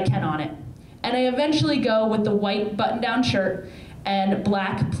shirts that I can on it. And I eventually go with the white button-down shirt and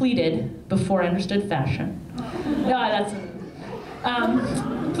black pleated, before I understood fashion. No, that's,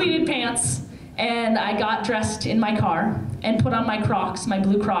 pleated pants. And I got dressed in my car and put on my Crocs, my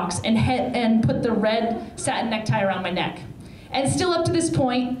blue Crocs, and put the red satin necktie around my neck. And still up to this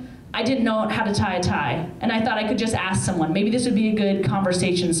point, I didn't know how to tie a tie. And I thought I could just ask someone. Maybe this would be a good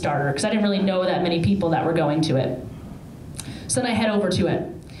conversation starter, because I didn't really know that many people that were going to it. So then I head over to it.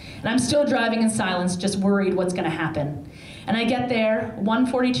 And I'm still driving in silence, just worried what's gonna happen. And I get there,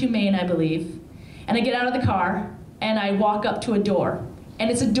 142 Main, I believe, and I get out of the car, and I walk up to a door. And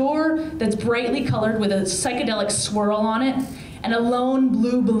it's a door that's brightly colored with a psychedelic swirl on it and a lone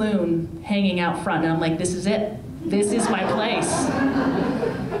blue balloon hanging out front. And I'm like, this is it. This is my place.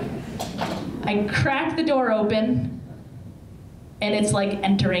 I crack the door open, and it's like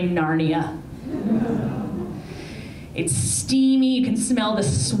entering Narnia. It's steamy, you can smell the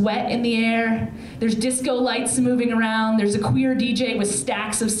sweat in the air. There's disco lights moving around. There's a queer DJ with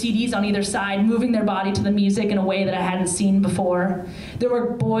stacks of CDs on either side, moving their body to the music in a way that I hadn't seen before. There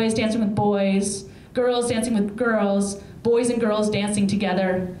were boys dancing with boys, girls dancing with girls, boys and girls dancing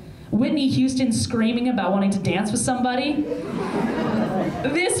together. Whitney Houston screaming about wanting to dance with somebody.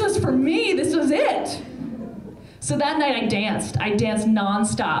 This was for me, this was it. So that night I danced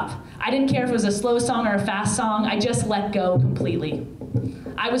nonstop. I didn't care if it was a slow song or a fast song, I just let go completely.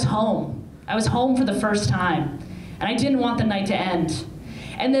 I was home for the first time, and I didn't want the night to end.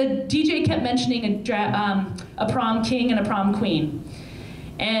 And the DJ kept mentioning a prom king and a prom queen.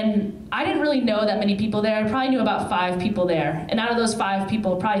 And I didn't really know that many people there. I probably knew about 5 people there. And out of those 5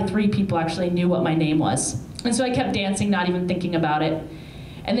 people, probably 3 people actually knew what my name was. And so I kept dancing, not even thinking about it.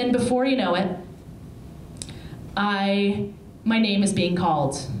 And then before you know it, my name is being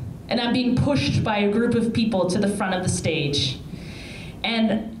called. And I'm being pushed by a group of people to the front of the stage.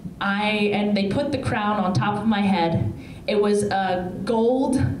 And they put the crown on top of my head. It was a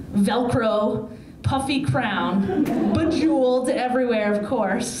gold Velcro puffy crown, bejeweled everywhere, of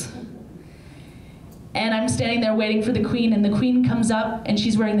course. And I'm standing there waiting for the queen, and the queen comes up, and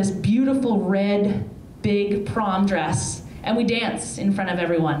she's wearing this beautiful red, big prom dress. And we dance in front of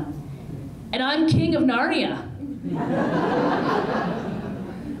everyone. And I'm king of Narnia.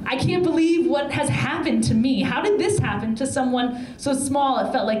 I can't believe what has happened to me. How did this happen to someone so small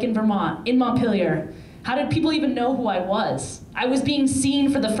it felt like in Vermont, in Montpelier? How did people even know who I was? I was being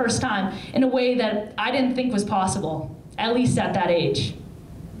seen for the first time in a way that I didn't think was possible, at least at that age.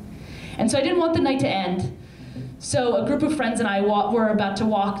 And so I didn't want the night to end. So a group of friends and I were about to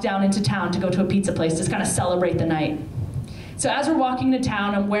walk down into town to go to a pizza place to kind of celebrate the night. So as we're walking to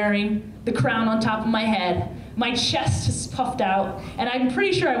town, I'm wearing the crown on top of my head. My chest is puffed out, and I'm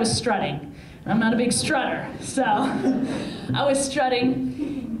pretty sure I was strutting. And I'm not a big strutter, so I was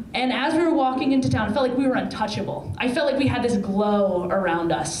strutting. And as we were walking into town, it felt like we were untouchable. I felt like we had this glow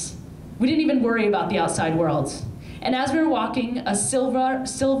around us. We didn't even worry about the outside world. And as we were walking, a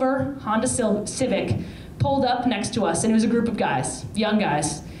silver Honda Civic pulled up next to us, and it was a group of guys, young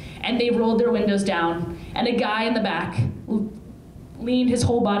guys, and they rolled their windows down, and a guy in the back leaned his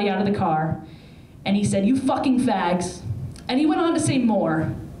whole body out of the car, and he said, "You fucking fags." And he went on to say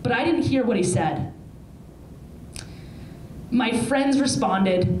more, but I didn't hear what he said. My friends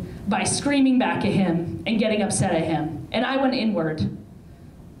responded by screaming back at him and getting upset at him, and I went inward.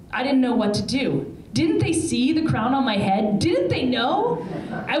 I didn't know what to do. Didn't they see the crown on my head? Didn't they know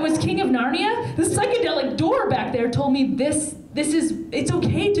I was king of Narnia? The psychedelic door back there told me it's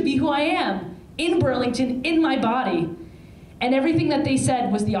okay to be who I am, in Burlington, in my body. And everything that they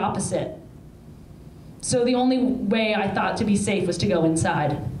said was the opposite. So the only way I thought to be safe was to go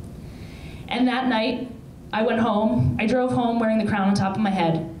inside. And that night, I went home. I drove home wearing the crown on top of my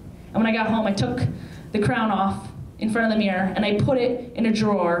head. And when I got home, I took the crown off in front of the mirror, and I put it in a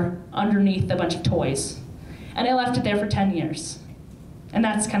drawer underneath a bunch of toys. And I left it there for 10 years. And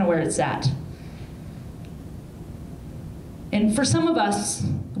that's kind of where it's at. And for some of us,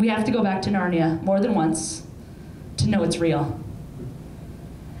 we have to go back to Narnia more than once to know it's real.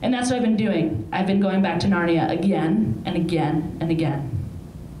 And that's what I've been doing. I've been going back to Narnia again and again and again.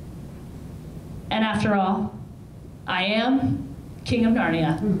 And after all, I am King of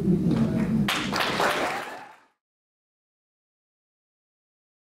Narnia.